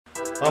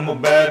I'm a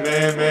bad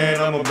man, man,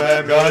 I'm a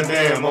bad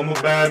goddamn. I'm a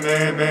bad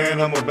man, man,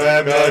 I'm a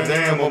bad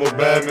goddamn. I'm a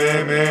bad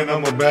man, man,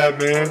 I'm a bad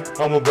man.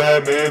 I'm a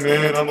bad man,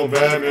 man, I'm a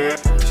bad man.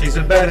 She's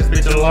the baddest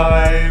bitch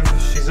alive.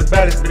 She's the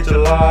baddest bitch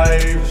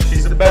alive.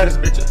 She's the baddest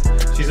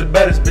bitch. She's the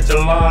baddest bitch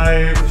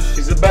alive.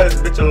 She's the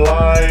baddest bitch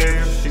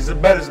alive. She's the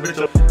baddest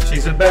bitch.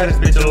 She's the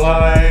baddest bitch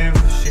alive.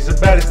 She's the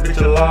baddest bitch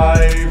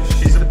alive.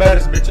 She's the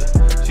baddest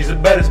bitch. She's the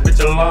baddest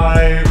bitch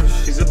alive.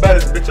 She's the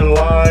baddest bitch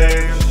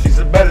alive. She's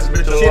the baddest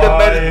bitch alive. She the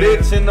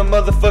baddest bitch in the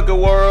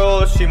motherfucking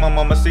world. She my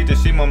mamacita,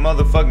 she my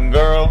motherfucking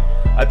girl.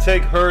 I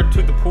take her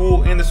to the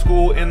pool, in the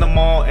school, in the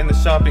mall, in the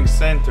shopping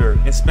center,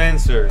 in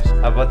Spencer's.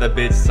 I bought that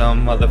bitch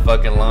some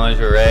motherfucking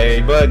lingerie.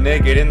 She butt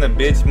naked in the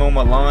bitch mow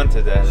my lawn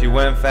today. She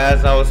went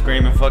fast, I was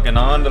screaming fucking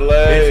on the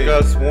leg. Bitch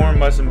got swarmed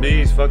by some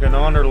bees fucking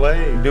on her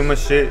leg. Do my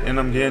shit and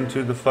I'm getting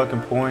to the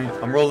fucking point.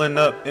 I'm rolling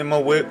up in my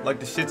whip like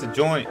the shit's a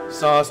joint.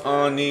 Sauce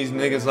on these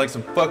niggas like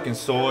some fucking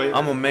soy.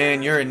 I'm a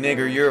man, you're a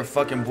nigger, you're a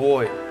fucking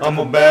boy. I'm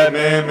a bad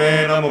man,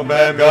 man, I'm a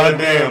bad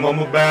goddamn. I'm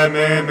a bad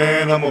man,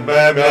 man, I'm a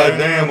bad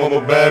goddamn. I'm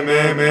a bad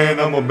man. Man,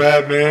 I'm a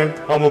bad man.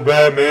 I'm a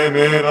bad man,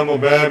 man. I'm a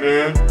bad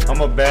man.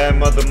 I'm a bad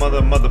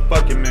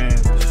motherfucking man.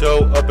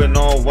 Show up in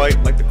all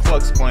white like the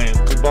Klux Klan.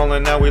 We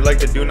ballin' out, we like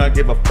to do not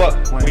give a fuck.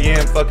 We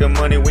ain't fucking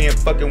money, we ain't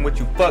fucking with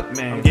you, fuck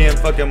man. I'm getting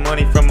fucking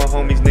money from my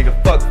homies, nigga,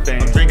 fuck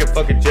fame. I'm drinking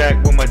fucking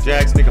Jack with my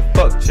Jacks, nigga,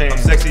 fuck chain. I'm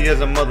sexy as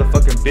a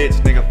motherfucking bitch,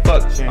 nigga,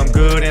 fuck chain. I'm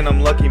good and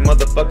I'm lucky,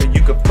 motherfucker,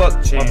 you can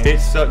fuck chain. My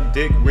bitch suck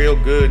dick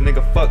real good,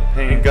 nigga, fuck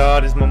pain. And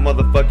God is my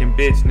motherfucking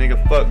bitch, nigga,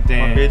 fuck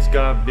damn. My bitch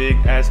got big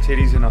ass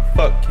titties and I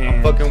fuck can.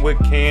 I'm fucking with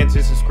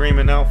Kansas and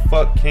screaming out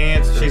fuck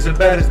cancer. She's the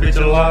baddest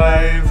bitch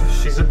alive.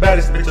 She's the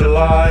baddest bitch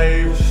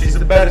alive. She's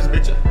the baddest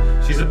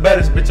bitch. She's the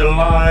baddest bitch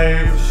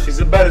alive. She's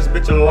the baddest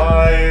bitch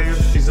alive.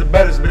 She's the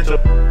baddest bitch.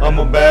 I'm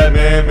a bad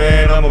man,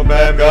 man. I'm a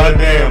bad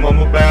goddamn. I'm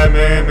a bad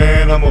man,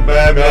 man. I'm a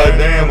bad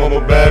goddamn. I'm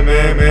a bad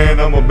man, man.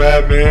 I'm a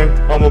bad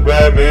man. I'm a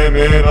bad man,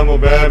 man. I'm a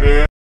bad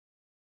man.